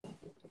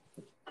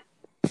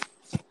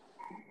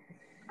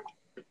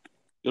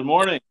Good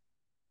morning.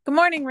 Good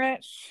morning,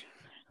 Rich.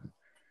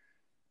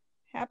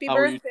 Happy How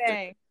are you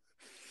birthday.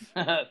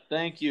 today?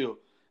 Thank you.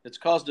 It's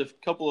caused a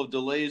couple of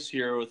delays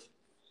here with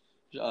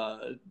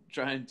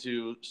trying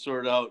to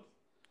sort out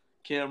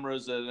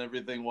cameras and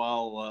everything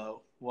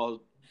while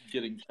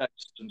getting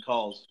texts and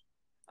calls.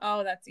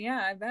 Oh,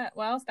 I bet.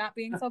 Well, stop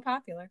being so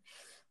popular.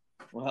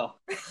 Well,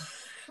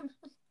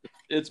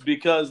 it's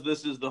because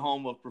this is the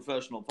home of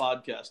professional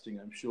podcasting,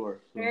 I'm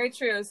sure. So. Very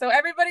true. So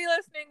everybody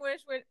listening,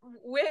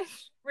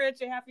 wish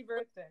Rich a happy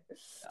birthday.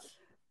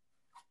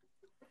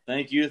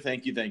 Thank you,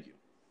 thank you, thank you.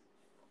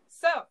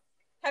 So,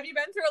 have you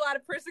been through a lot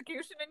of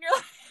persecution in your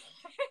life?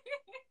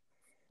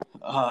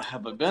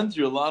 Have I been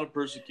through a lot of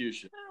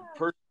persecution?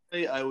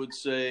 Personally, I would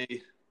say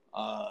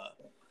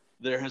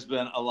there has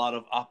been a lot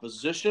of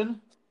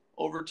opposition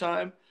over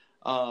time.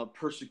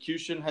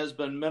 Persecution has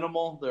been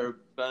minimal. There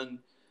have been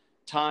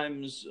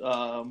times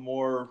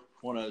more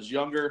when I was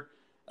younger.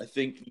 I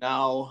think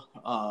now,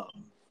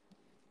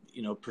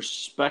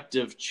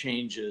 perspective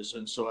changes,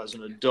 and so as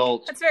an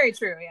adult, that's very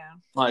true. Yeah,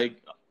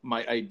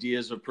 my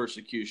ideas of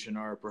persecution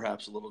are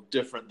perhaps a little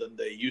different than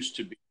they used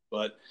to be.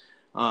 But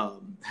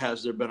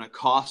has there been a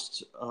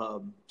cost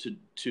to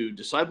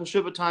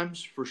discipleship at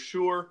times? For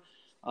sure.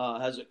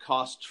 Has it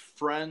cost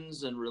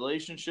friends and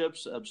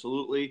relationships?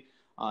 Absolutely.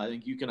 I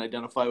think you can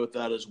identify with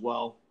that as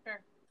well.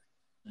 Sure.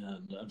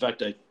 And in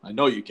fact, I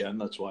know you can.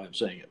 That's why I'm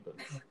saying it. But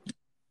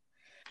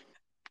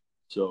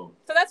so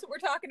that's what we're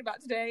talking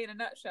about today in a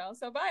nutshell.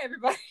 So bye,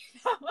 everybody.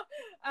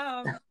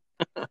 But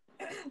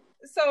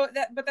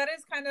that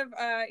is kind of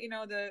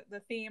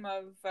the theme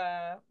of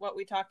what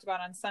we talked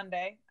about on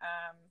Sunday,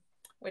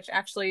 which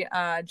actually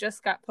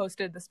just got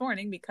posted this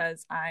morning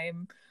because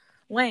I'm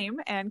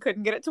lame and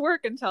couldn't get it to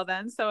work until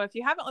then. So if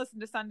you haven't listened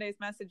to Sunday's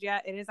message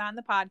yet, it is on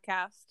the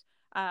podcast.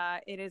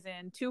 It is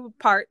in 2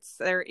 parts.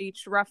 They're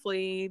each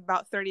roughly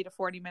about 30 to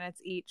 40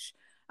 minutes each.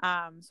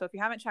 So if you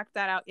haven't checked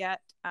that out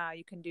yet,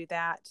 you can do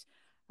that.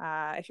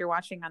 If you're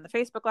watching on the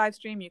Facebook live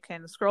stream, you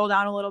can scroll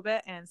down a little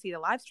bit and see the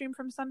live stream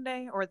from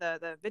Sunday or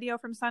the video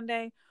from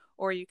Sunday,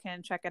 or you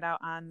can check it out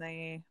on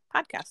the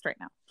podcast right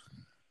now.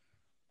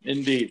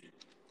 Indeed.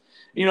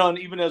 And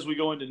even as we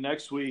go into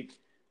next week,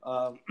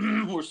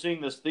 we're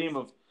seeing this theme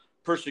of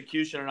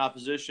persecution and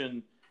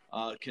opposition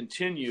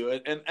continue,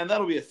 and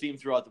that'll be a theme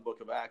throughout the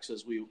book of Acts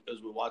as we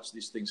watch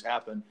these things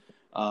happen.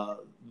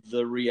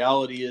 The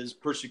reality is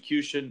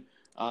persecution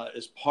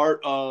is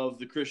part of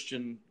the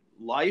Christian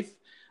life.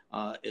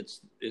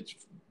 It's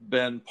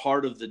been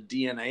part of the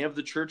DNA of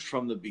the church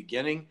from the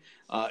beginning,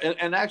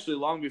 and actually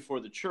long before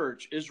the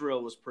church,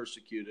 Israel was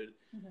persecuted.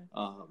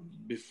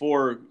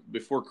 Before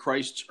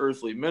Christ's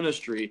earthly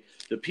ministry,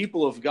 the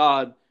people of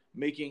God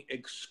making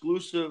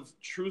exclusive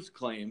truth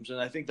claims, and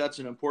I think that's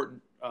an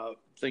important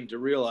thing to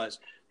realize.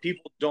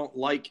 People don't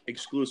like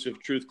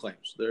exclusive truth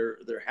claims.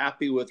 They're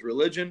happy with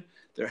religion.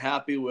 They're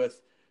happy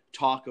with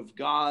talk of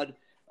God,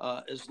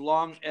 as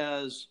long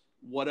as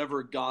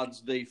whatever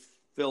gods they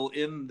fill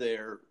in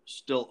there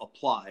still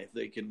apply. If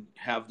they can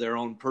have their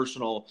own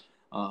personal,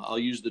 I'll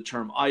use the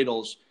term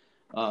idols,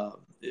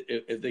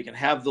 if they can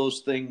have those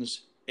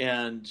things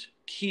and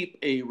keep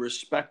a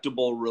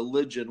respectable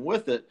religion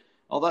with it,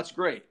 that's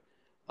great.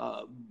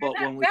 But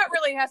that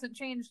really hasn't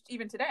changed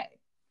even today.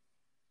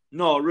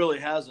 No, it really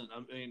hasn't.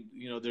 I mean,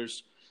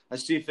 I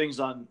see things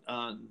on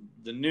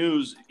the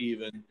news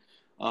even.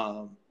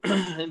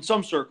 In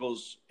some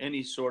circles,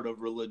 any sort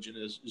of religion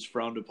is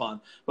frowned upon.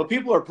 But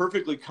people are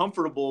perfectly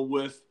comfortable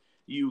with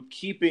you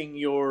keeping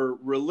your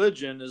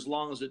religion as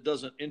long as it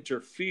doesn't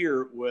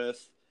interfere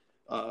with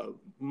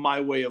my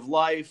way of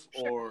life,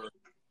 or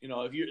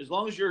as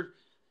long as you're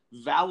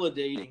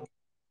validating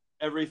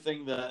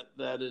everything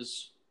that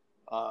is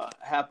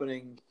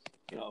happening,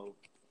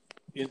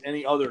 in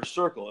any other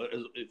circle.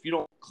 If you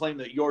don't claim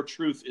that your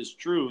truth is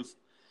truth,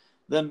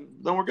 then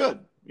we're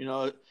good.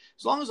 As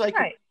long as I can.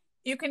 Right.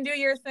 You can do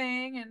your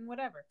thing and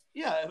whatever.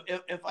 Yeah,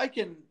 if I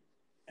can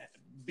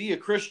be a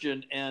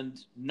Christian and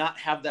not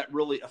have that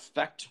really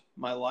affect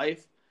my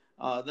life,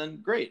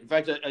 then great. In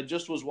fact, I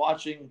just was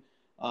watching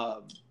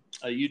a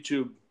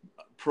YouTube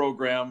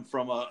program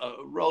from a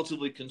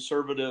relatively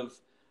conservative,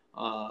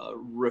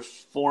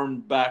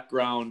 reformed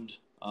background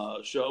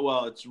show.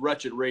 Well, it's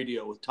Wretched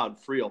Radio with Todd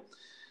Friel.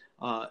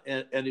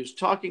 And he was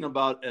talking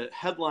about a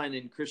headline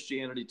in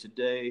Christianity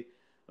Today,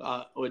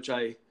 which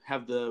I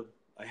have the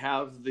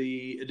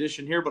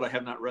edition here, but I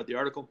have not read the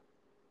article,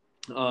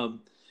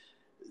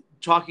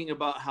 talking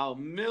about how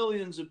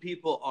millions of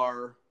people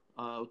are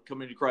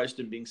coming to Christ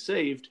and being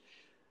saved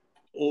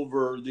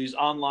over these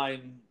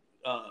online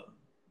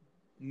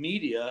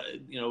media,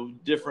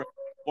 different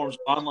forms of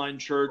online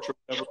church or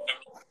whatever.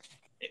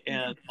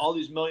 And all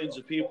these millions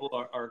of people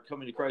are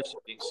coming to Christ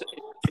and being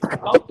saved.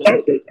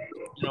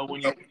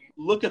 When you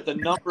look at the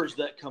numbers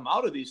that come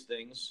out of these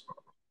things,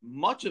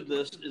 much of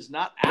this is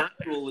not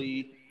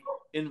actually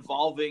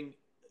involving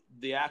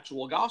the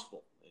actual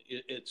gospel.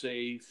 It's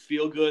a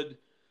feel-good,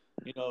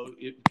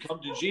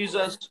 come to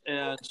Jesus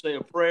and say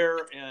a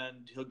prayer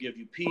and he'll give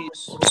you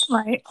peace.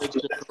 Right. It's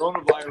the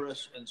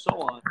coronavirus and so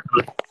on.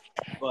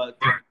 But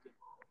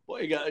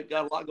Boy, you got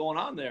a lot going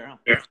on there.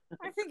 Huh?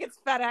 I think it's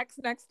FedEx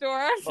next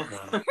door.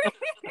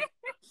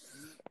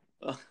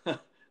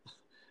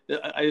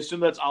 I assume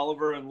that's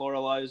Oliver and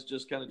Lorelai's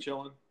just kind of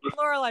chilling.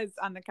 Lorelai's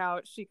on the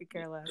couch. She could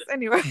care less.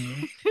 Anyway.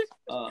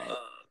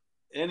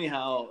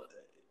 Anyhow,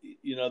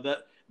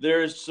 that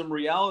there is some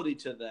reality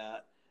to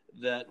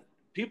that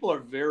people are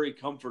very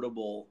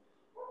comfortable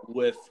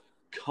with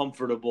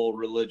comfortable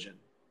religion.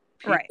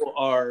 People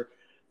are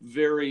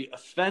very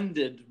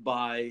offended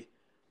by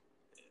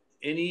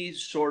any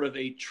sort of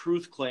a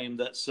truth claim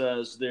that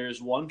says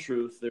there's one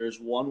truth, there's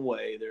one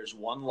way, there's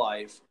one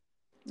life,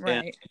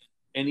 and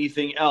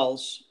anything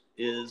else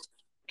is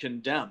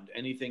condemned.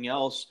 Anything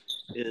else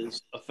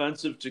is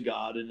offensive to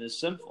God and is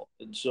sinful.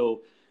 And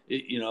so,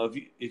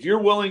 if you're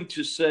willing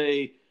to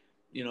say,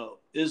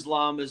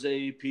 Islam is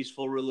a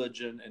peaceful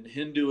religion and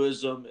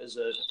Hinduism is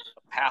a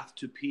path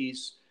to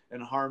peace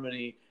and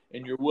harmony,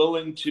 and you're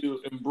willing to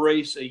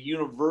embrace a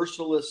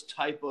universalist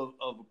type of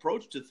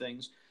approach to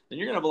things, then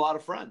you're going to have a lot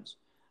of friends.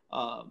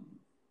 Or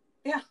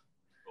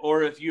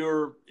if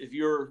you're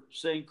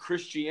saying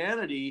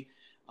Christianity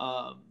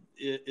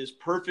is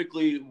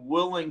perfectly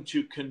willing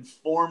to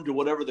conform to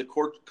whatever the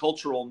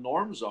cultural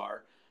norms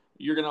are,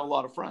 you're going to have a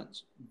lot of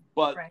friends.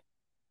 But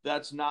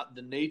that's not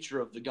the nature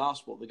of the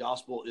gospel. The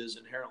gospel is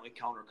inherently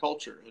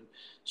counterculture. And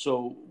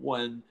so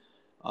when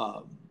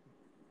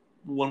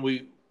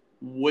we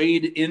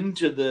wade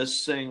into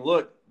this saying,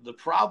 look, the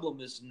problem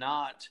is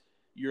not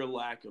your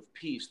lack of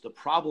peace. The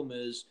problem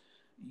is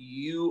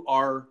you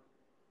are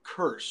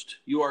cursed.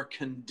 You are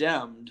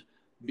condemned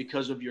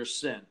because of your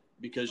sin,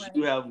 because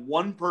you have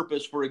one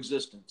purpose for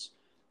existence.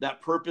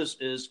 That purpose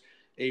is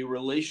a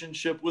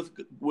relationship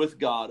with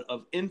God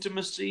of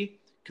intimacy,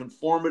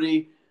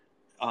 conformity,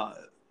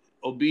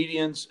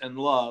 obedience, and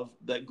love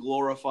that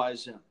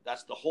glorifies him.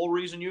 That's the whole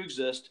reason you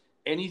exist.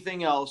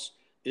 Anything else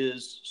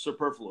is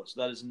superfluous.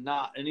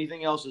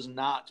 Anything else is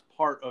not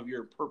part of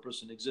your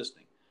purpose in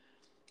existing.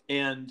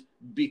 And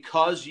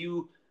because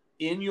you,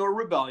 in your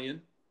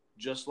rebellion,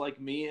 just like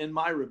me in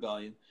my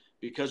rebellion,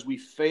 because we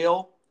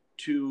fail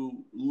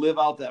to live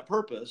out that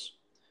purpose,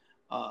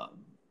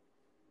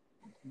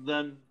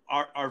 then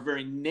our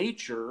very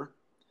nature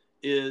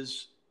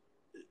is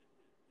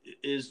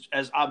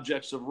as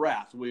objects of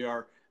wrath. We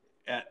are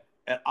at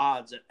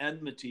odds, at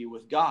enmity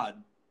with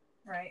God.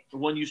 Right.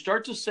 When you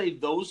start to say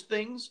those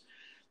things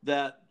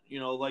that,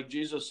 like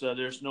Jesus said,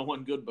 there's no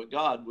one good but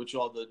God, which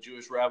all the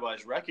Jewish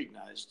rabbis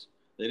recognized.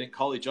 They didn't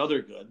call each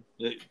other good.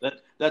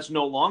 That's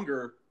no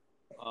longer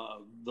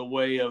the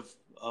way of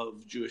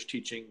Jewish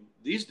teaching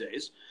these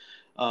days.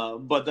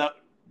 But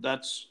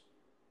that's,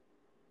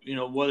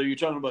 whether you're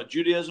talking about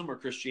Judaism or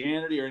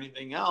Christianity or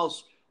anything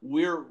else,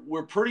 we're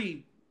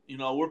pretty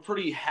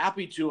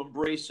happy to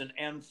embrace an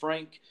Anne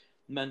Frank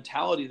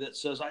mentality that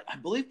says, I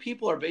believe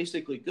people are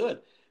basically good.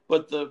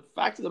 But the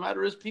fact of the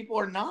matter is people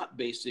are not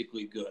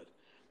basically good.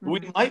 Mm-hmm. We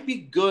might be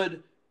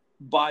good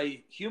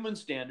by human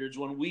standards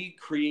when we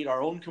create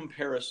our own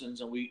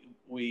comparisons and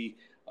we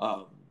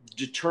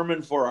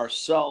determine for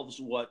ourselves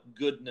what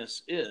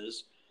goodness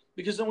is,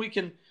 because then we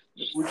can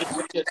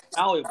make it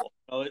malleable.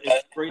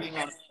 It's grading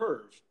on a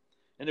curve.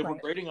 And if we're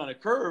grading on a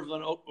curve,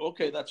 then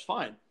okay, that's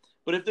fine.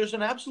 But if there's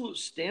an absolute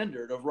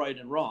standard of right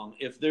and wrong,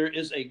 if there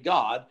is a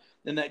God,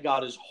 then that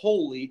God is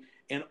holy,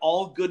 and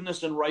all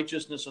goodness and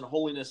righteousness and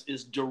holiness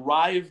is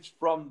derived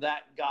from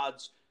that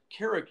God's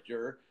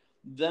character,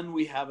 then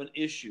we have an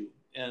issue.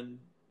 And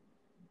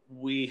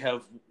we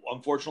have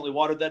unfortunately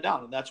watered that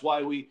down. And that's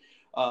why we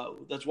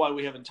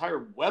have entire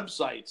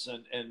websites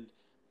and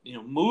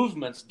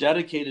movements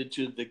dedicated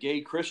to the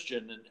gay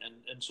Christian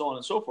and so on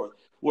and so forth,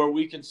 where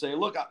we can say,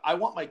 look, I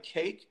want my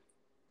cake,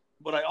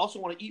 but I also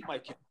want to eat my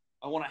cake.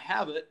 I want to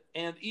have it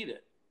and eat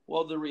it.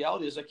 Well, the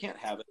reality is I can't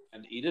have it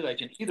and eat it. I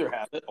can either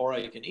have it or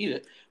I can eat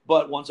it.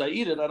 But once I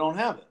eat it, I don't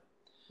have it.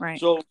 Right.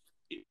 So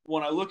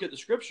when I look at the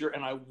scripture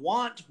and I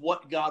want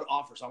what God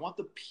offers, I want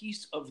the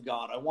peace of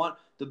God. I want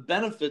the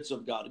benefits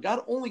of God.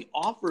 God only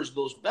offers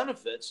those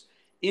benefits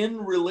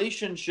in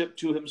relationship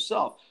to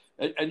himself.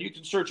 And you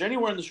can search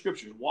anywhere in the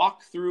scriptures,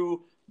 walk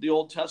through the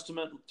Old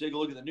Testament, take a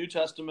look at the New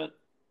Testament.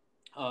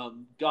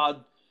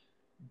 God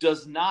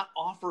does not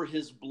offer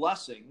his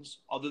blessings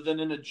other than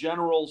in a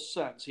general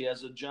sense. He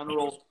has a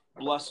general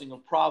blessing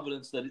of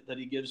providence that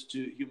he gives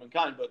to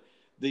humankind, but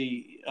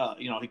he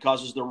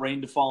causes the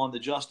rain to fall on the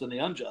just and the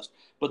unjust.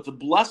 But the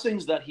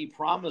blessings that he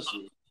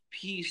promises,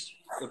 peace,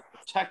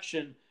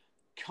 protection,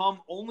 come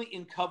only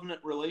in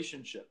covenant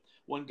relationship.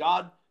 When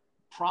God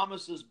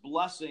promises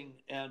blessing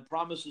and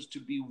promises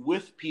to be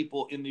with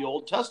people in the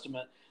Old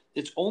Testament,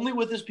 it's only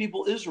with his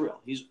people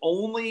Israel. He's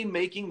only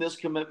making this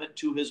commitment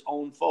to his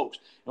own folks.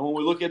 And when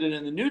we look at it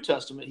in the New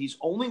Testament, he's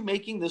only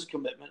making this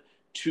commitment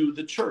to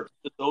the church,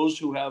 to those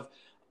who have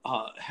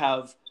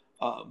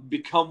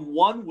become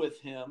one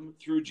with him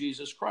through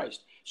Jesus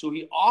Christ. So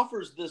he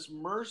offers this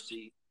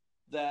mercy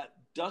that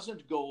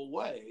doesn't go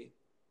away,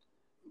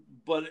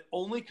 but it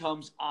only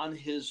comes on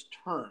his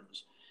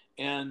terms.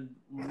 And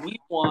we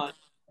want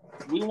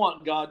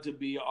God to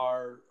be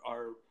our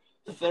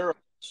therapist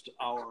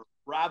our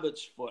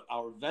rabbit's foot,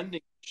 our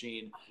vending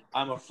machine.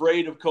 I'm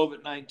afraid of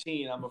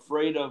COVID-19. I'm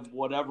afraid of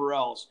whatever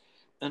else.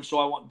 And so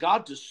I want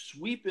God to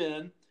sweep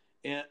in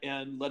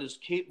and let his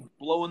cape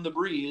blow in the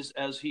breeze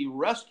as he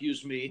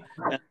rescues me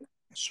and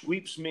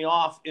sweeps me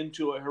off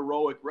into a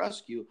heroic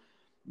rescue.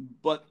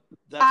 But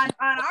that's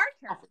on our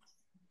terms.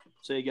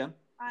 Say again?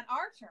 On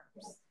our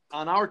terms.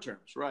 On our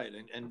terms, right.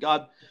 And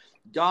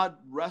God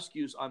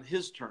rescues on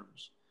his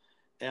terms.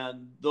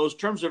 And those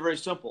terms are very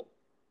simple.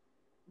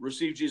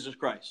 Receive Jesus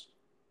Christ.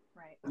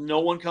 Right. No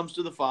one comes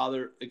to the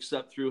Father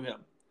except through him.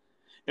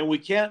 And we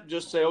can't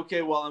just say,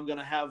 okay, well, I'm going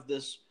to have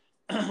this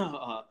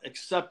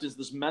acceptance,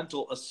 this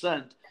mental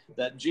assent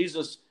that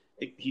Jesus,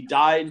 he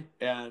died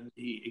and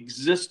he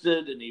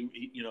existed and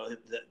he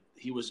that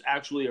he was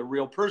actually a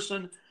real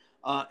person.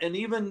 And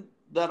even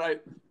that I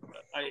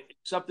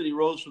accept that he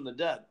rose from the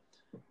dead.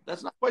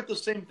 That's not quite the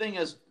same thing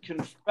as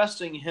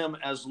confessing him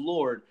as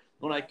Lord.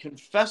 When I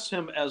confess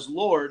him as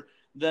Lord,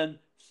 then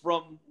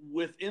from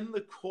within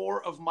the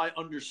core of my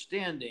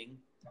understanding,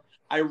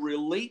 I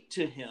relate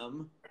to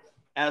him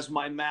as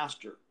my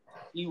master.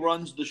 He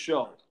runs the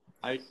show.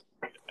 I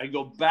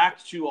go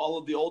back to all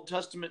of the Old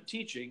Testament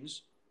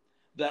teachings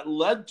that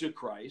led to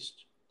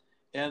Christ,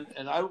 and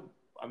I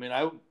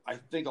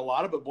think a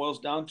lot of it boils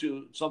down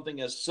to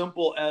something as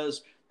simple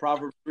as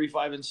Proverbs 3,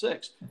 5, and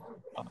 6.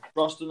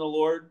 Trust in the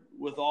Lord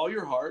with all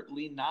your heart,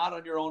 lean not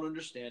on your own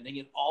understanding,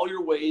 in all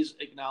your ways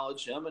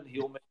acknowledge him, and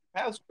he'll make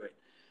your path straight.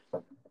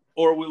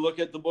 Or we look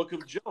at the book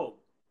of Job,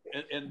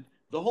 and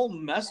the whole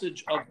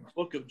message of the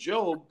book of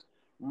Job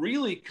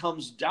really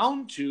comes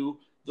down to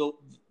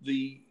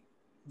the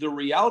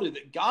reality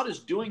that God is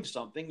doing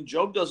something.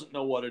 Job doesn't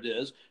know what it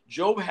is.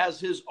 Job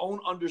has his own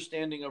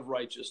understanding of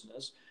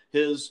righteousness.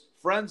 His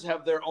friends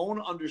have their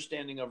own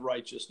understanding of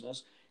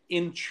righteousness.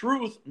 In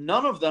truth,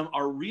 none of them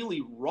are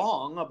really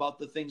wrong about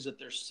the things that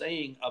they're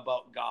saying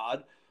about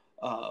God,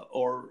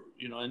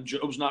 and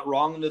Job's not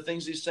wrong in the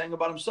things he's saying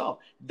about himself.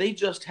 They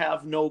just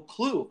have no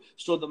clue.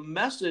 So the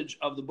message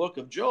of the book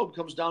of Job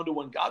comes down to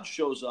when God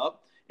shows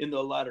up in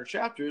the latter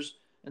chapters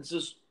and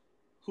says,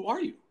 who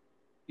are you?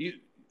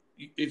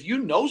 If you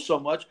know so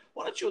much,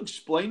 why don't you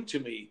explain to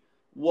me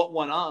what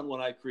went on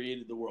when I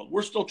created the world?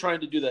 We're still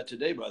trying to do that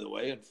today, by the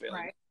way, and failing.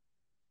 Right.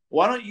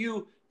 Why don't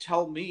you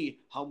tell me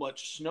how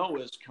much snow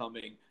is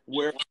coming,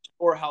 where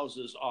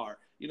storehouses are?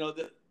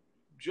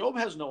 Job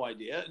has no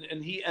idea,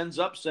 and he ends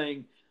up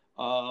saying,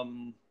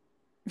 sorry,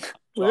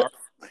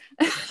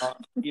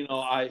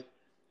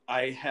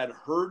 I had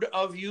heard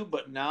of you,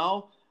 but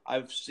now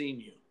I've seen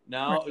you.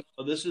 Now,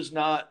 this is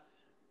not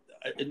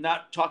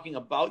talking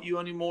about you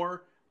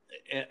anymore,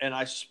 and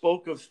I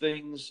spoke of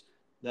things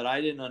that I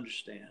didn't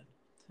understand.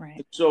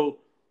 Right. So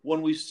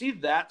when we see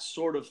that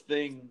sort of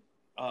thing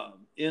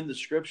in the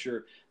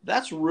scripture,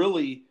 that's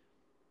really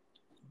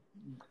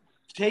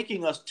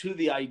taking us to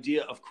the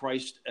idea of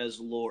Christ as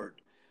Lord.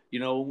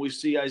 When we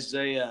see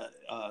Isaiah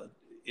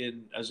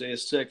in Isaiah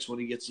 6, when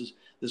he gets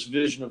this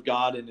vision of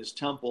God in his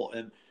temple,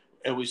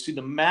 and we see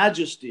the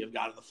majesty of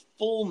God, the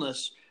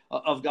fullness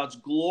of God's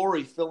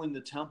glory filling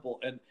the temple,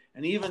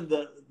 and even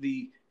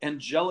the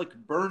angelic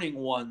burning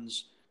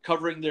ones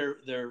covering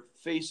their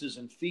faces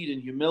and feet in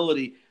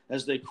humility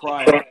as they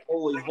cry,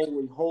 holy,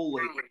 holy,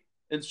 holy.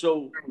 And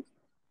so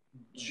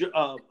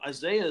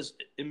Isaiah's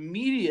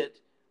immediate,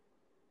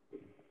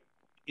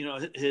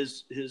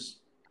 his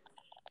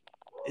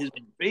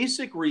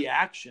basic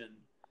reaction,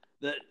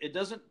 that it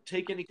doesn't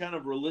take any kind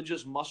of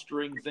religious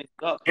mustering things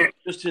up.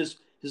 Just his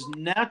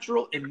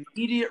natural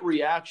immediate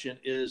reaction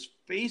is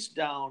face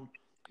down,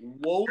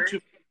 woe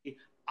to me,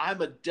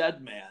 I'm a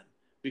dead man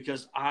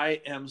because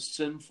I am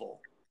sinful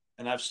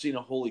and I've seen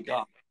a holy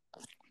God.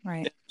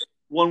 Right. And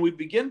when we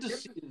begin to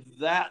see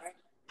that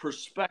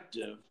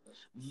perspective,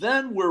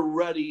 then we're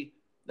ready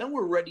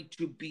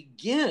to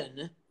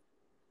begin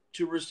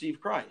to receive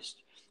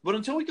Christ. But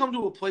until we come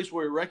to a place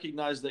where we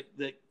recognize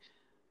that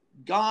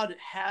God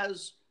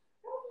has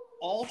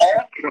all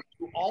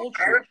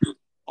truth,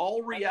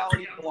 all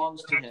reality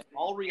belongs to him,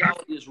 all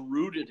reality is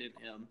rooted in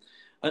him,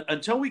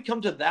 until we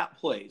come to that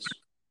place,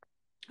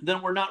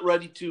 then we're not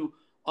ready to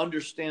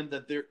understand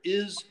that there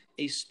is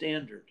a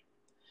standard.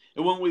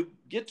 And when we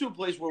get to a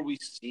place where we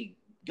see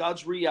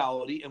God's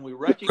reality and we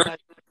recognize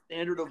the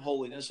standard of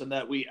holiness and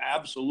that we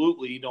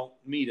absolutely don't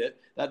meet it,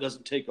 that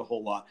doesn't take a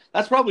whole lot.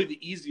 That's probably the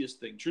easiest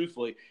thing,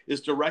 truthfully,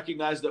 is to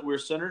recognize that we're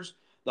sinners.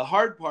 The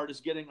hard part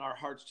is getting our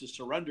hearts to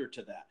surrender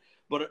to that.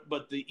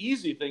 But the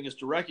easy thing is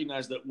to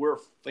recognize that we're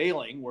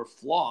failing, we're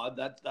flawed.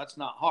 That's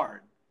not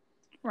hard.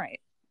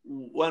 Right.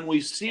 When we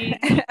see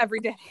every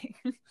day.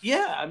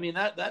 Yeah, I mean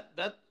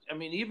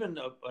even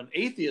an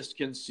atheist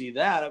can see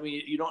that. I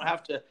mean, you don't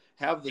have to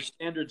have the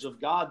standards of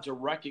God to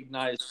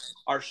recognize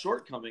our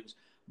shortcomings.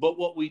 But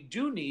what we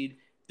do need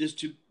is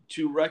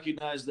to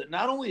recognize that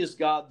not only is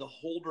God the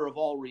holder of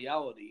all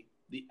reality,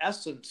 the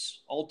essence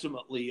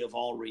ultimately of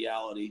all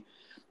reality,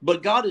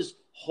 but God is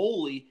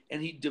holy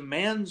and he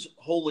demands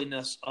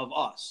holiness of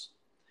us.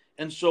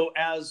 And so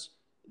as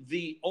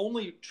the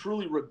only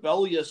truly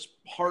rebellious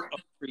part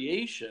of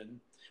creation,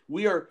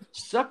 we are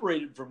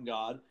separated from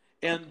God,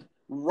 and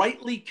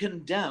rightly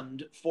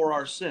condemned for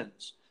our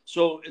sins.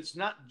 So it's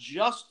not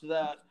just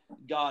that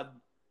God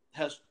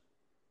has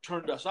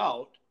turned us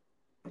out,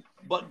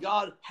 but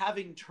God,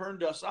 having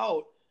turned us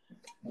out,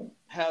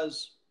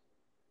 has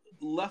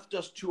left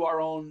us to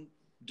our own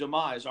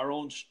demise, our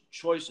own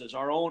choices,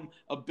 our own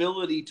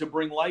ability to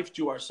bring life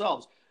to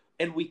ourselves.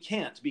 And we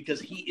can't, because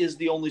he is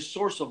the only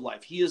source of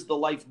life. He is the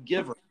life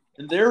giver.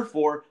 And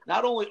therefore,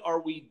 not only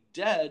are we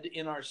dead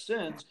in our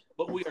sins,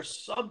 but we are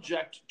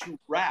subject to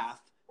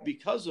wrath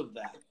because of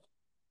that.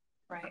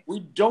 Right. We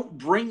don't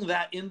bring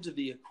that into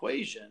the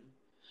equation.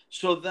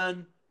 So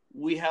then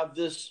we have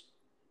this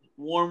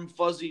warm,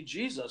 fuzzy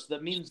Jesus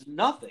that means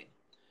nothing,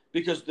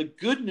 because the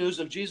good news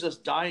of Jesus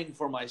dying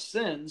for my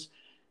sins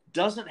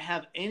doesn't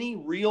have any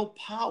real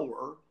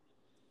power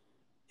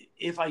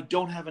if I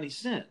don't have any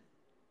sin.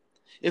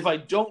 If I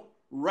don't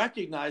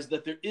recognize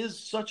that there is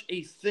such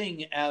a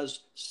thing as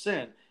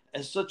sin,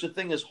 as such a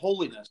thing as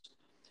holiness,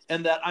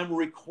 and that I'm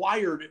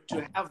required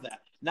to have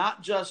that,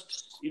 not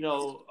just,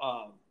 to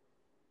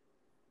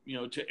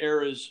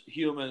err as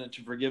human and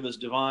to forgive as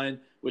divine,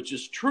 which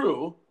is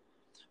true,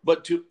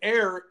 but to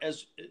err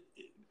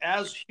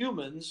as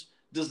humans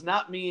does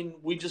not mean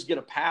we just get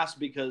a pass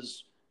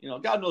because,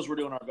 God knows we're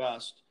doing our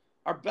best.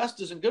 Our best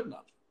isn't good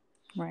enough.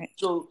 Right.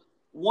 So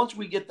once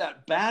we get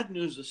that bad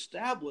news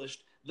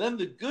established, then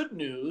the good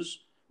news,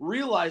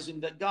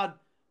 realizing that God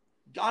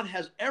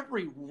has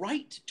every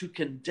right to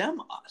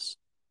condemn us.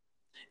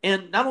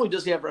 And not only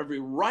does he have every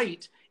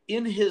right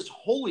in his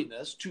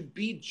holiness to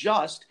be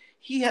just,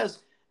 he has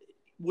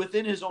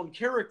within his own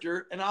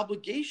character an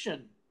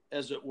obligation,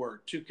 as it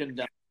were, to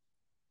condemn.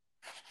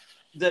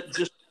 That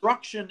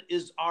destruction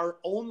is our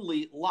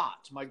only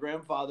lot. My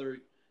grandfather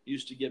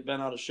used to get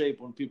bent out of shape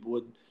when people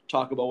would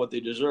talk about what they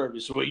deserve. He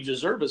said, what you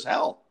deserve is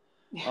hell.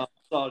 I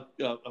saw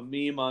a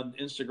meme on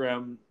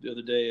Instagram the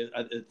other day.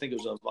 I think it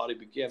was a Bobby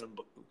Buchanan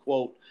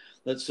quote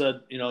that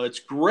said, it's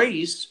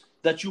grace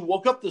that you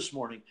woke up this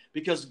morning,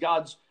 because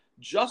God's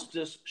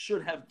justice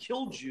should have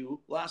killed you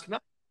last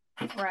night.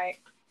 Right.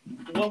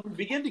 When we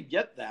begin to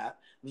get that,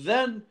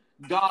 then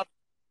God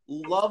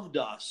loved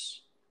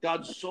us.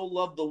 God so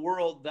loved the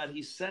world that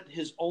he sent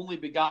his only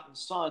begotten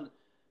son,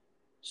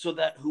 so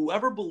that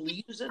whoever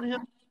believes in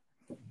him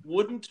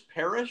wouldn't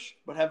perish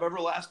but have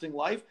everlasting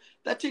life.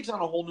 That takes on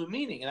a whole new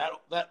meaning, and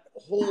that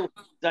whole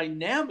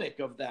dynamic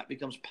of that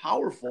becomes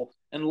powerful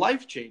and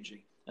life-changing.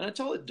 And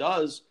until it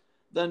does,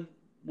 then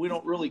we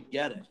don't really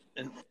get it.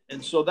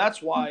 And so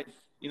that's why,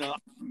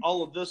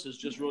 all of this is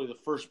just really the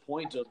first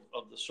point of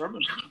the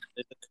sermon.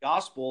 The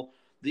gospel,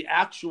 the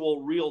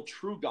actual, real,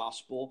 true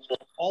gospel,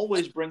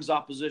 always brings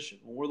opposition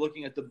when we're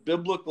looking at the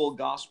biblical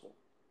gospel.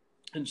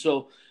 And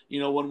so,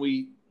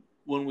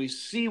 when we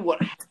see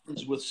what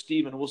happens with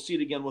Stephen, we'll see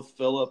it again with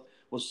Philip.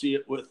 We'll see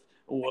it with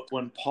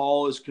when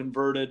Paul is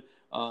converted.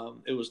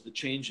 It was the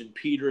change in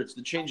Peter. It's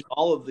the change in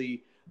all of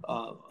the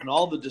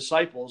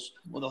disciples.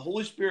 When the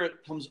Holy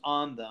Spirit comes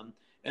on them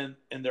and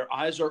their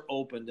eyes are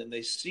opened and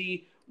they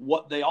see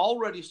what they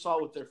already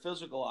saw with their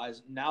physical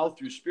eyes, now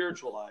through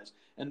spiritual eyes,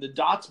 and the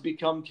dots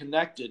become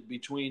connected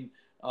between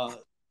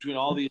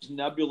all these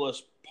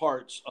nebulous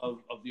parts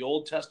of the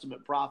Old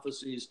Testament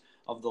prophecies,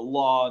 of the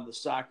law and the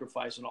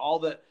sacrifice and all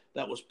that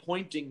was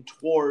pointing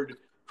toward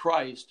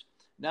Christ.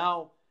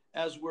 Now,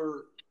 as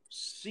we're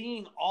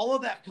seeing all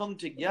of that come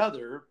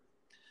together,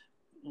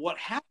 what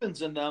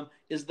happens in them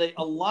is they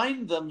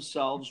align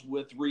themselves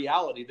with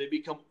reality. They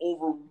become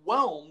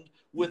overwhelmed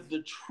with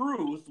the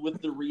truth,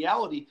 with the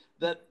reality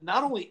that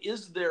not only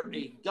is there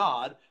a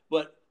God,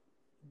 but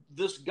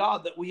this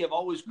God that we have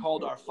always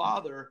called our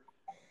Father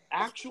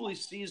actually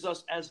sees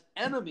us as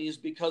enemies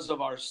because of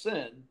our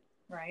sin,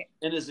 right,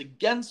 and is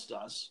against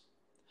us,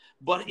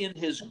 but in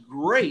his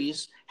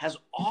grace has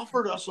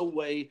offered us a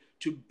way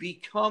to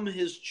become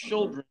his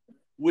children,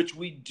 which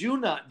we do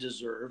not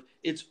deserve.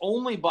 It's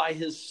only by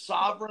his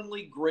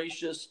sovereignly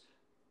gracious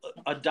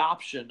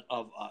adoption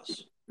of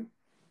us.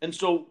 And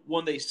so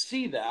when they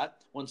see that,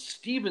 when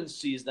Stephen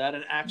sees that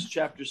in Acts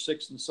chapter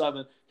 6 and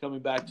 7, coming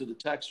back to the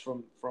text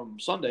from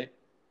Sunday,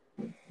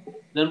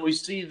 then we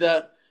see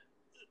that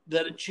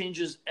it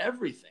changes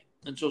everything.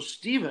 And so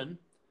Stephen,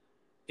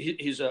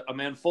 he's a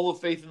man full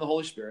of faith in the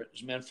Holy Spirit.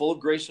 He's a man full of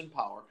grace and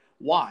power.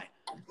 Why?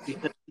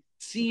 Because he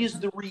sees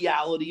the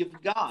reality of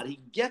God. He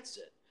gets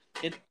it.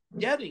 And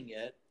getting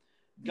it,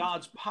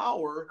 God's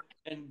power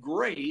and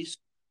grace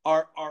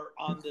are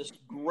on this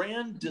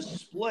grand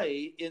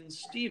display in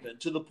Stephen,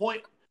 to the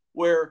point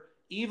where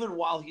even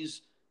while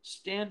he's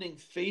standing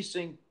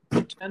facing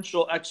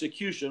potential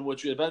execution,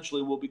 which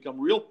eventually will become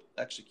real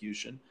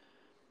execution,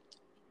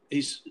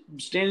 he's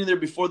standing there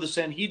before the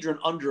Sanhedrin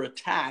under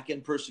attack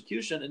and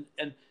persecution,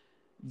 and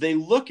they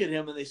look at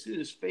him and they see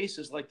his face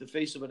is like the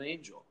face of an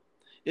angel.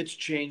 It's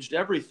changed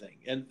everything.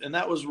 And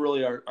that was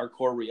really our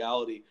core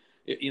reality.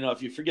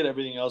 If you forget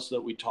everything else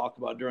that we talk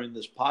about during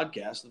this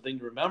podcast, the thing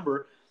to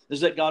remember is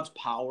that God's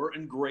power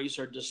and grace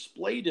are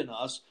displayed in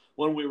us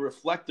when we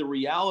reflect the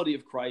reality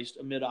of Christ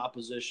amid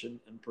opposition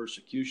and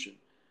persecution.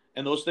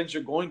 And those things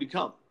are going to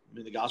come. I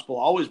mean, the gospel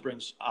always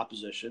brings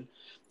opposition.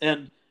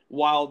 And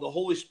while the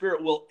Holy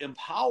Spirit will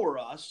empower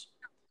us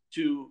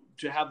to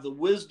have the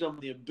wisdom,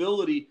 the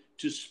ability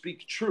to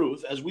speak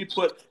truth, as we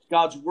put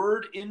God's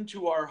word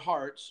into our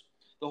hearts,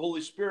 the Holy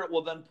Spirit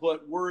will then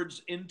put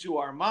words into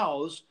our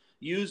mouths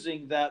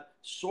using that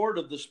sword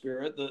of the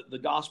Spirit, the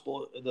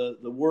gospel,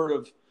 the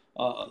word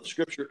of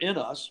Scripture in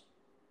us.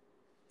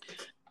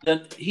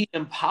 Then he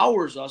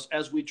empowers us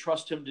as we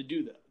trust him to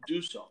do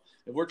so.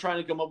 If we're trying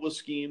to come up with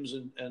schemes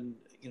and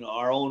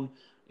our own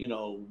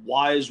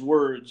wise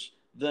words,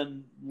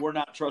 then we're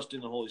not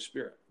trusting the Holy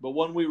Spirit. But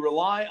when we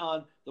rely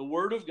on the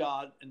Word of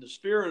God and the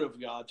Spirit of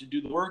God to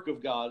do the work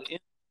of God,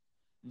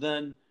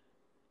 then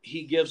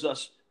he gives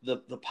us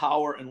the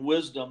power and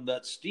wisdom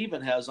that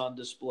Stephen has on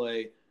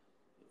display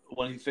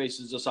when he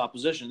faces this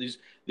opposition.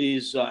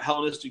 These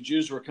Hellenistic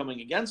Jews who are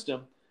coming against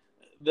him,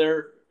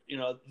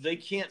 they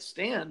can't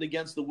stand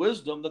against the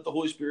wisdom that the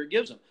Holy Spirit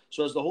gives them.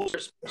 So as the Holy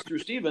Spirit speaks through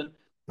Stephen,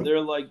 they're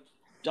like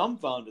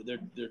dumbfounded.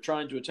 They're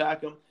trying to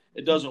attack him.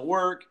 It doesn't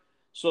work.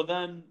 So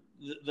then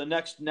the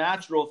next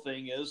natural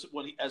thing is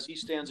as he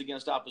stands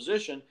against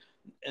opposition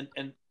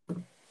and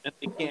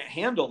they can't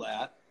handle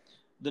that,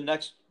 the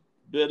next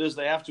bit is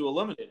they have to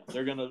eliminate him.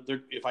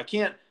 If I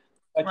can't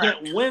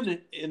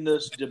win in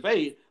this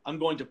debate, I'm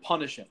going to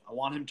punish him. I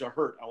want him to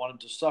hurt. I want him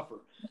to suffer.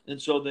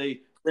 And so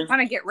they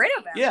want to get rid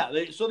of him. Yeah,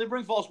 they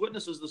bring false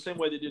witnesses the same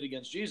way they did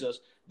against Jesus.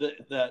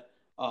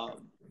 I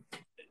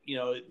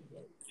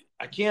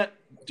can't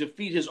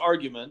defeat his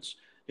arguments.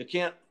 I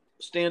can't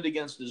stand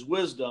against his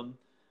wisdom.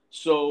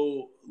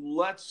 So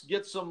let's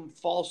get some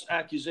false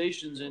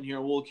accusations in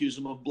here. We'll accuse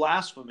him of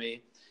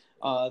blasphemy.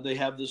 They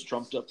have this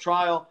trumped up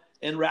trial.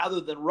 And rather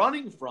than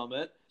running from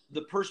it,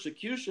 the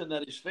persecution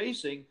that he's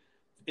facing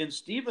in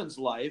Stephen's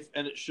life,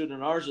 and it should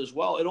in ours as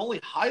well, it only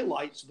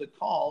highlights the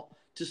call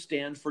to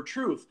stand for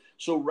truth.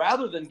 So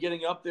rather than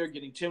getting up there,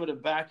 getting timid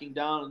and backing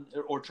down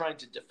or trying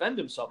to defend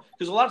himself,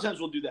 because a lot of times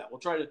we'll do that.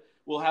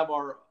 We'll have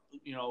our,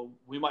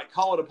 we might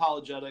call it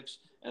apologetics,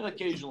 and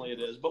occasionally it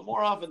is, but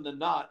more often than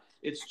not,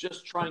 it's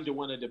just trying to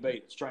win a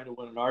debate. It's trying to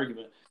win an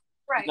argument,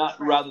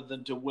 rather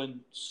than to win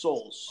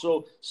souls.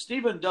 So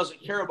Stephen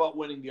doesn't care about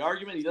winning the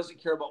argument. He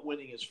doesn't care about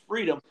winning his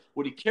freedom.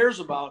 What he cares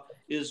about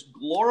is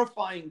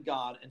glorifying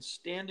God and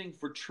standing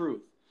for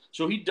truth.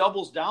 So he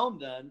doubles down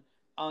then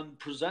on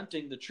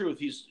presenting the truth.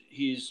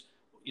 He's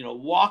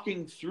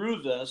walking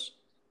through this,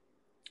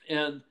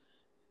 and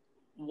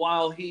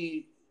while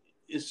he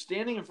is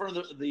standing in front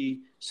of the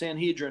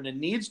Sanhedrin and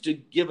needs to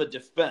give a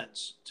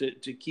defense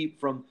to keep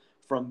from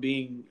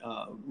being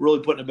really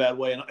put in a bad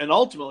way. And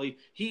ultimately,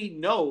 he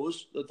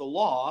knows that the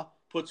law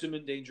puts him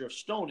in danger of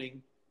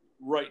stoning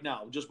right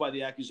now, just by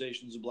the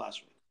accusations of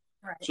blasphemy.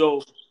 Right.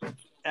 So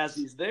as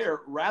he's there,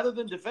 rather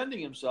than defending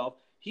himself,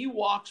 he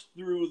walks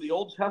through the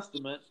Old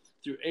Testament,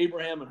 through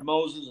Abraham and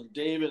Moses and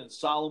David and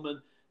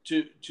Solomon,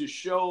 to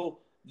show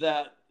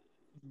that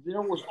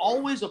there was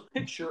always a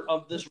picture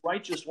of this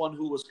righteous one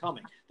who was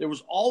coming. There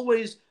was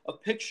always a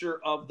picture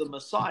of the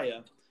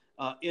Messiah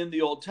in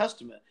the Old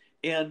Testament.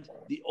 And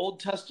the Old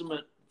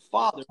Testament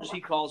fathers, he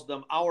calls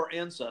them our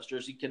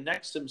ancestors. He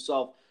connects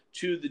himself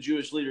to the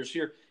Jewish leaders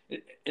here.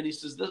 And he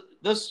says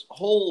this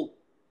whole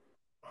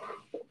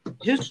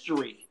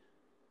history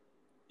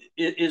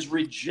is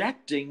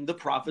rejecting the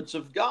prophets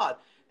of God.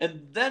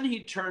 And then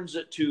he turns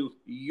it to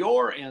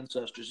your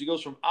ancestors. He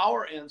goes from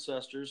our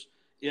ancestors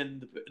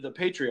in the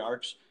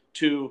patriarchs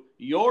to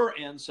your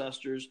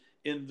ancestors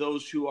in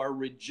those who are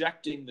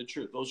rejecting the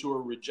truth, those who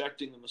are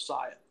rejecting the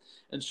Messiah.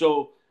 And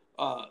so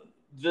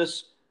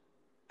this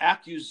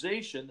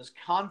accusation, this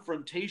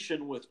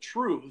confrontation with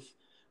truth,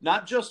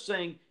 not just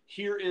saying,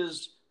 here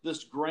is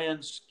this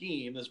grand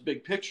scheme, this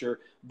big picture,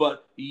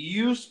 but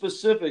you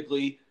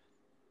specifically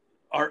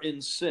are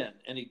in sin.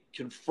 And he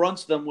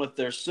confronts them with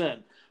their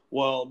sin.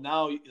 Well,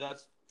 now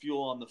that's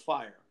fuel on the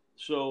fire.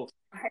 So,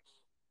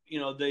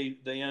 they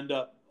end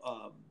up,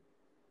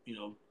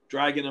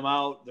 dragging him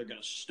out. They're going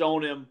to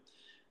stone him.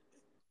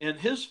 And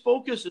his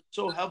focus is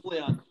so heavily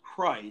on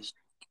Christ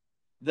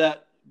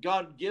that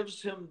God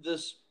gives him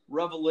this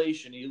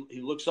revelation.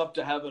 He looks up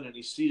to heaven and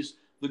he sees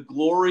the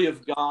glory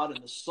of God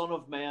and the Son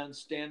of Man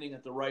standing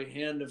at the right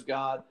hand of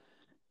God.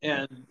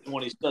 And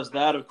when he says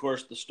that, of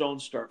course, the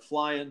stones start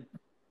flying.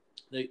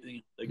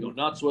 They go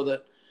nuts with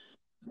it.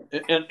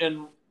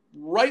 And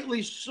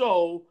rightly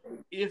so,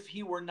 if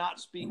he were not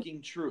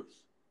speaking truth.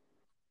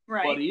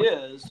 Right. But he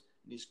is.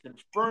 He's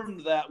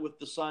confirmed that with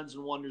the signs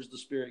and wonders the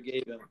Spirit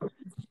gave him.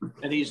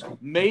 And he's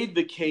made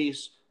the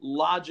case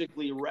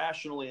logically,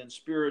 rationally, and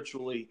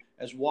spiritually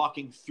as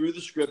walking through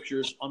the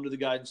Scriptures under the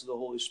guidance of the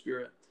Holy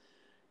Spirit.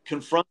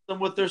 Confront them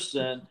with their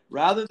sin.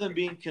 Rather than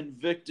being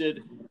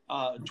convicted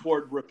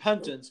toward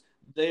repentance,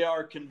 they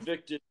are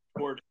convicted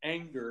toward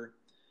anger.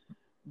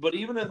 But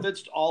even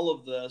amidst all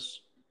of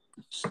this,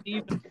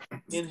 Stephen,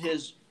 in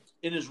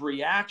his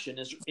reaction,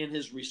 in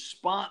his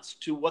response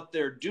to what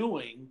they're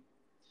doing,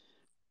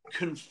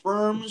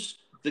 confirms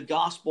the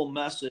gospel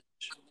message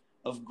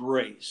of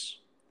grace.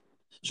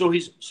 So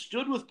he's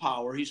stood with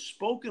power, he's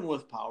spoken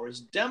with power, he's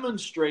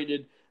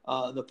demonstrated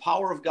the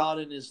power of God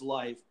in his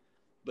life,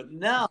 but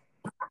now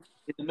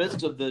in the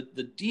midst of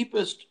the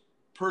deepest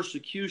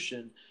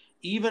persecution,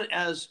 even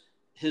as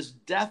his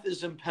death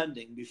is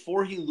impending,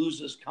 before he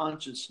loses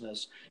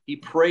consciousness, he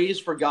prays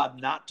for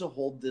God not to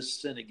hold this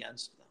sin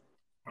against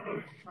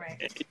them.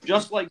 Right.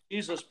 Just like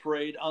Jesus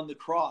prayed on the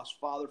cross,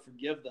 Father,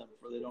 forgive them,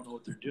 for they don't know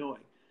what they're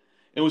doing.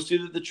 And we see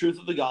that the truth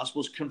of the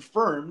gospel is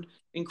confirmed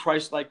in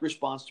Christ-like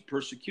response to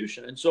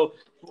persecution. And so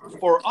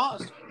for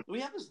us, we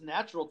have this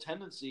natural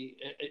tendency,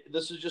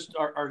 this is just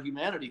our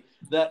humanity,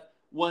 that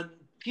when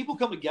people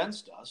come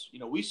against us,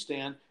 we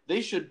stand,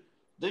 they should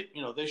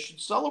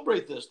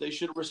celebrate this. They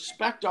should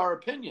respect our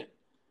opinion.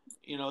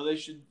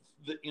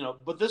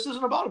 But this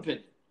isn't about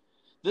opinion.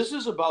 This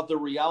is about the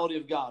reality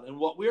of God. And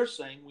what we are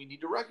saying, we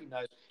need to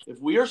recognize, if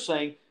we are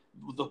saying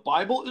the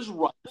Bible is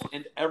right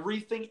and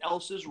everything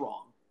else is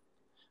wrong,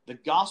 the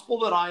gospel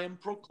that I am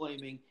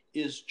proclaiming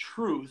is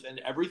truth and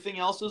everything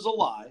else is a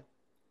lie,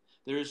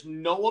 there is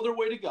no other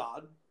way to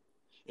God.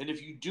 And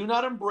if you do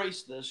not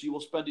embrace this, you will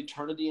spend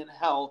eternity in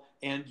hell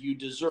and you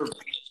deserve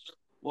it.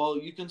 Well,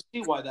 you can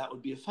see why that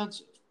would be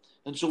offensive.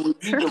 And so we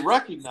need to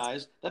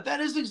recognize that that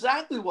is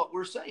exactly what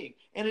we're saying.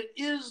 And it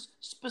is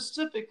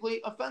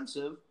specifically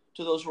offensive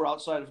to those who are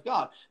outside of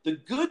God. The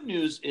good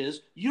news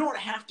is you don't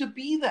have to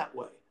be that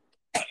way.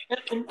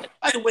 And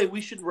by the way, we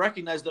should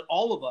recognize that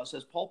all of us,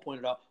 as Paul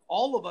pointed out,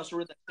 all of us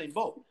are in that same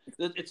boat.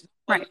 It's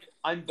not like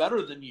I'm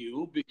better than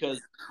you because...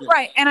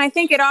 Right. And I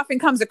think it often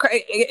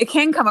it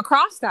can come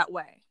across that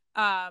way.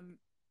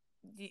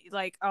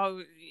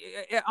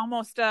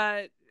 Almost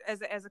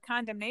as a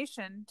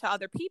condemnation to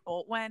other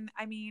people, when,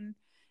 I mean,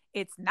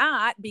 it's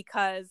not,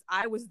 because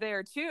I was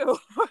there too.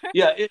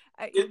 Yeah, it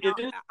is.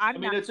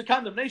 It's a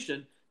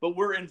condemnation, but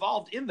we're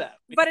involved in that.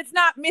 But it's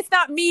not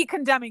me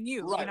condemning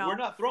you. Right. We're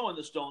not throwing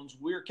the stones.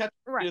 We're catching.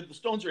 Right. The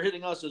stones are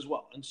hitting us as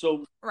well. And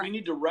so we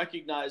need to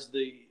recognize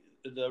the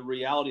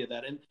reality of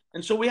that.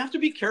 And so we have to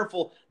be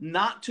careful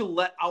not to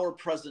let our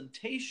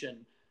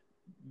presentation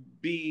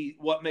be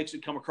what makes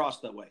it come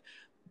across that way.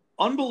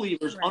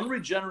 Unbelievers,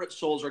 unregenerate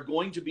souls are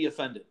going to be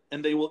offended,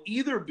 and they will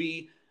either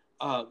be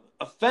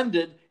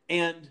offended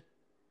and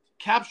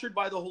captured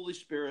by the Holy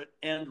Spirit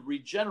and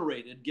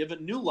regenerated,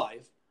 given new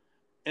life,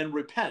 and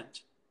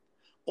repent,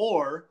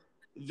 or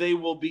they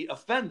will be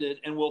offended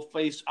and will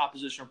face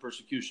opposition or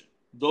persecution.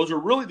 Those are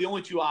really the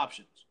only two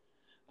options.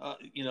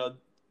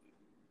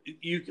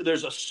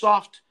 There's a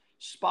soft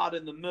spot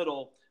in the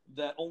middle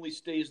that only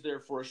stays there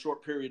for a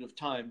short period of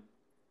time,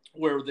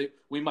 where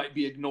we might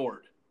be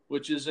ignored,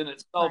 which is in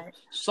itself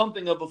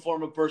something of a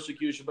form of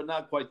persecution, but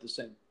not quite the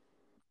same.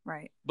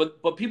 Right.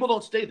 But people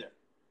don't stay there.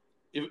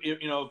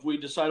 If we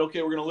decide,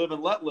 okay, we're going to live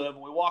and let live,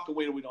 and we walk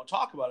away and we don't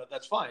talk about it,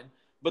 that's fine.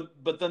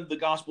 But then the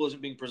gospel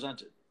isn't being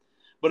presented.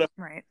 But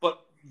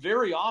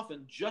very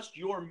often, just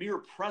your mere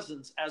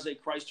presence as a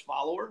Christ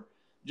follower,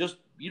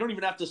 you don't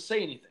even have to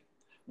say anything.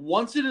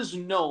 Once it is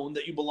known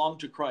that you belong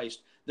to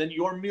Christ, then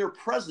your mere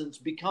presence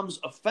becomes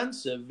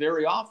offensive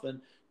very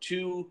often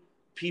to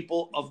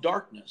people of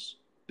darkness,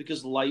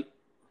 because light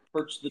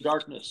hurts the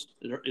darkness.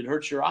 It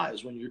hurts your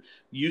eyes when you're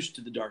used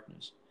to the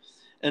darkness.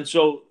 And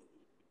so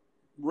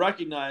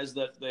recognize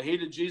that they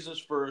hated Jesus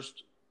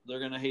first, they're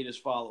going to hate his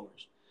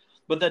followers.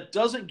 But that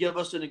doesn't give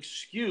us an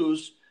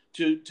excuse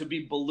to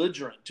be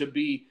belligerent, to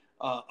be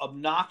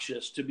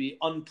obnoxious, to be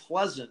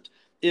unpleasant.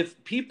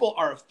 If people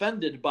are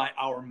offended by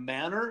our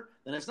manner,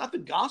 then it's not the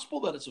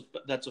gospel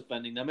that's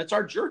offending them, it's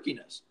our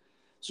jerkiness.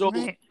 So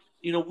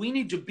we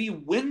need to be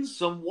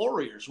winsome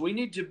warriors. We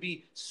need to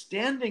be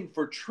standing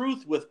for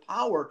truth with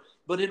power,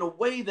 but in a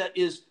way that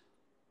is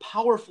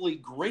powerfully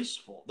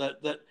graceful,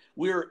 that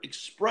we're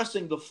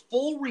expressing the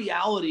full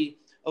reality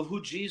of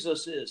who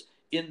Jesus is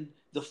in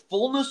the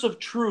fullness of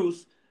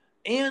truth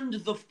and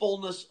the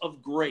fullness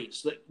of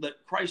grace,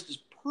 that Christ is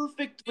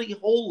perfectly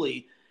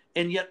holy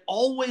and yet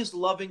always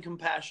loving,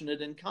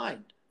 compassionate, and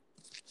kind.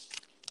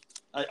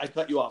 I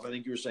cut you off. I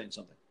think you were saying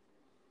something.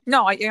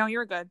 No,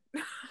 you're good.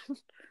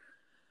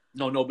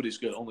 No, nobody's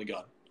good. Only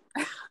God.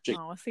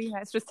 Oh, see,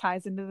 that just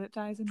ties into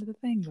the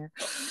thing here.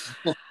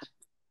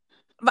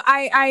 But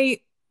I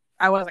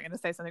wasn't going to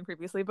say something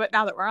previously, but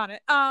now that we're on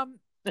it,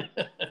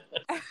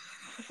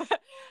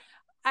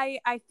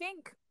 I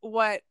think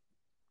what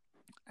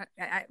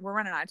we're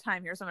running out of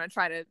time here, so I'm going to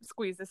try to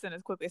squeeze this in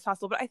as quickly as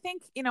possible. But I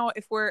think,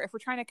 if we're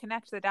trying to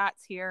connect the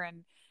dots here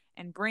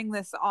and bring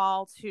this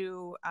all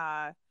to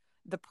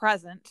the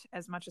present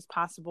as much as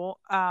possible,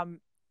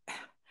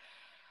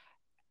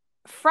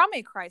 from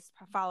a Christ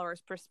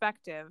follower's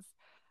perspective,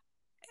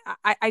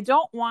 I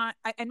don't want,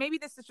 and maybe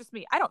this is just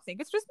me, I don't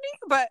think it's just me,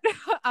 but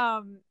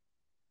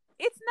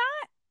it's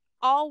not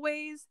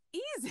always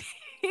easy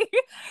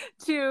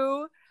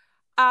to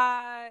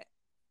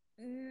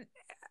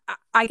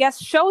I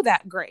guess show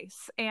that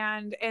grace,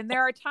 and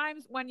there are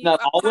times when you not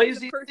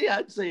always easy.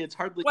 I'd say it's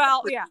hardly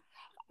well ever. Yeah,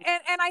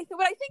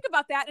 What I think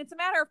about that, and it's a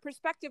matter of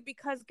perspective,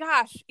 because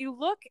gosh, you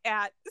look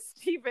at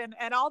Stephen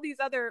and all these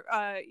other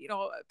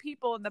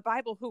people in the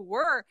Bible who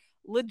were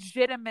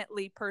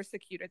legitimately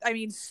persecuted. I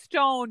mean,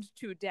 stoned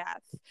to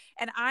death.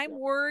 And I'm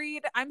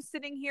worried. I'm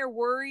sitting here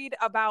worried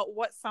about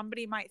what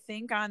somebody might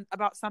think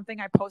about something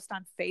I post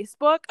on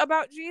Facebook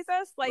about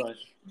Jesus. Like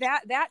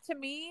that to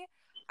me,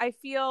 I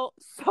feel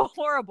so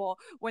horrible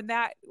when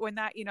that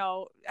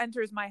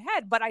enters my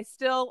head, but I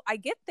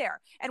get there.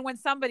 And when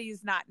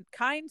somebody's not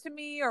kind to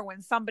me, or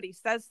when somebody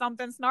says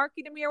something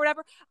snarky to me or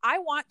whatever, I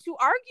want to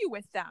argue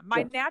with them.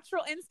 My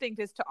natural instinct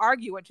is to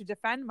argue and to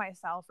defend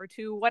myself, or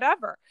to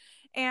whatever.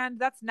 And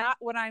that's not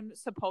what I'm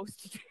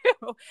supposed to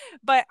do.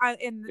 But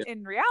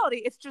in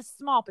reality, it's just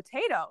small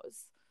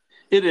potatoes.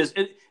 It is.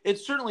 It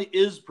certainly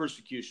is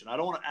persecution. I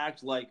don't want to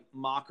act like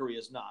mockery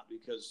is not,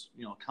 because,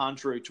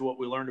 contrary to what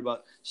we learned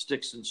about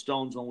sticks and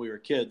stones when we were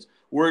kids,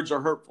 words are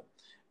hurtful.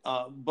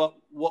 But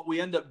what we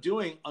end up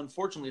doing,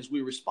 unfortunately, is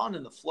we respond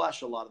in the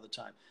flesh a lot of the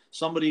time.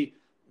 Somebody,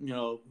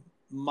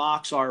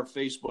 mocks our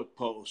Facebook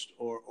post,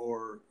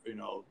 or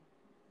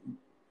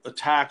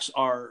attacks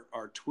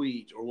our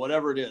tweet, or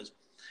whatever it is,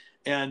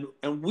 and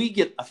we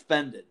get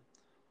offended,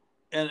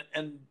 and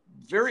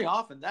very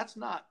often that's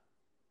not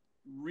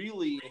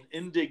really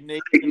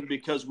indignation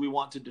because we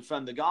want to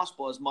defend the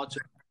gospel as much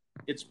as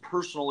it's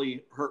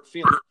personally hurt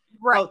feelings.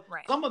 Right.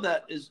 Some of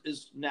that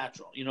is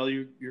natural.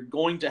 You're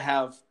going to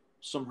have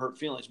some hurt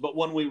feelings, but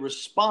when we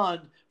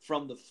respond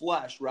from the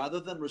flesh rather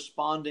than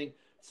responding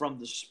from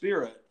the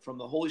Spirit, from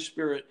the Holy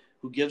Spirit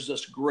who gives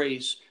us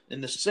grace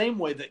in the same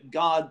way that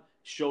God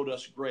showed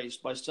us grace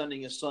by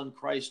sending his son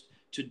Christ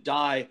to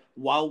die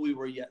while we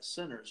were yet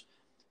sinners.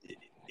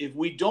 If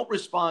we don't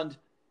respond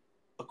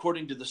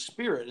according to the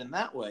Spirit in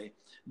that way,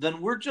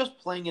 then we're just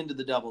playing into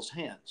the devil's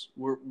hands.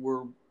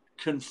 We're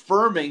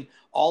confirming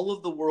all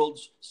of the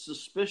world's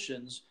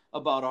suspicions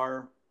about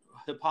our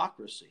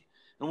hypocrisy.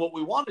 And what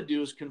we want to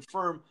do is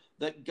confirm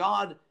that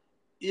God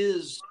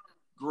is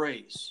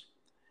grace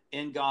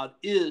and God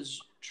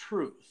is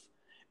truth,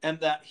 and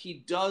that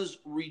he does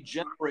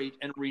regenerate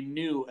and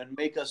renew and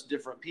make us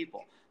different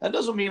people. That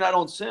doesn't mean I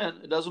don't sin.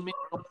 It doesn't mean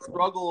I don't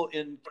struggle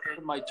in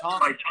my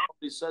tongue if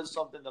somebody says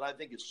something that I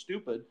think is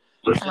stupid.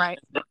 Right.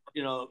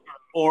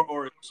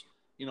 Or it's,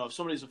 if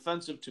somebody's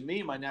offensive to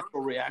me, my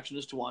natural reaction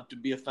is to want to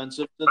be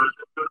offensive to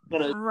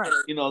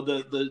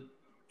the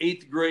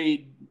 8th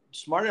grade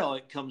smart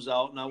aleck comes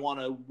out, and I want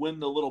to win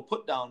the little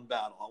put down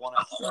battle. I want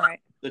to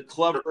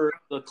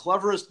the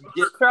cleverest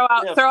gift. Throw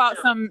out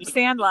some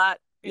Sandlot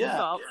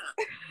insult.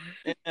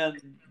 And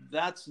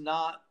that's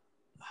not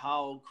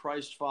how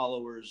Christ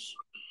followers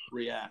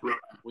react.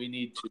 We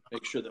need to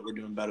make sure that we're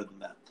doing better than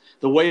that.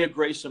 The way of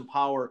grace and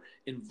power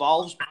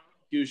involves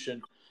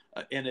persecution,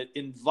 and it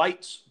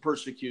invites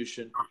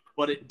persecution,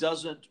 but it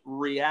doesn't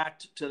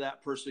react to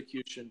that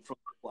persecution from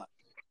the flesh.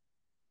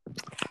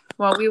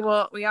 Well,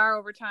 we are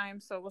over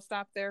time, so we'll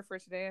stop there for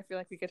today. I feel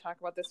like we could talk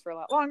about this for a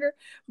lot longer,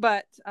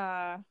 but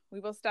we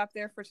will stop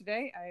there for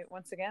today. I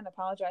once again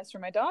apologize for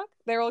my dog.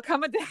 There will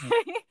come a day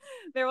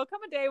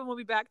when we'll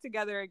be back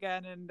together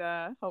again,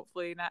 and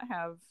hopefully not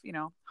have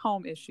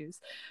home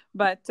issues.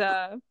 But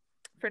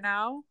for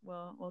now,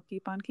 we'll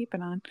keep on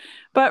keeping on.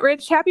 But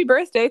Rich, happy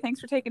birthday! Thanks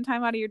for taking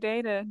time out of your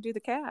day to do the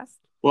cast.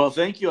 Well,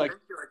 thank you.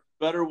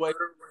 Better way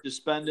to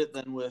spend it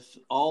than with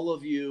all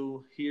of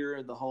you here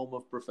in the home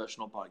of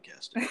professional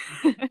podcasting.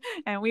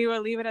 And we will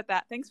leave it at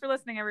that. Thanks for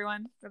listening,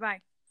 everyone. Bye-bye.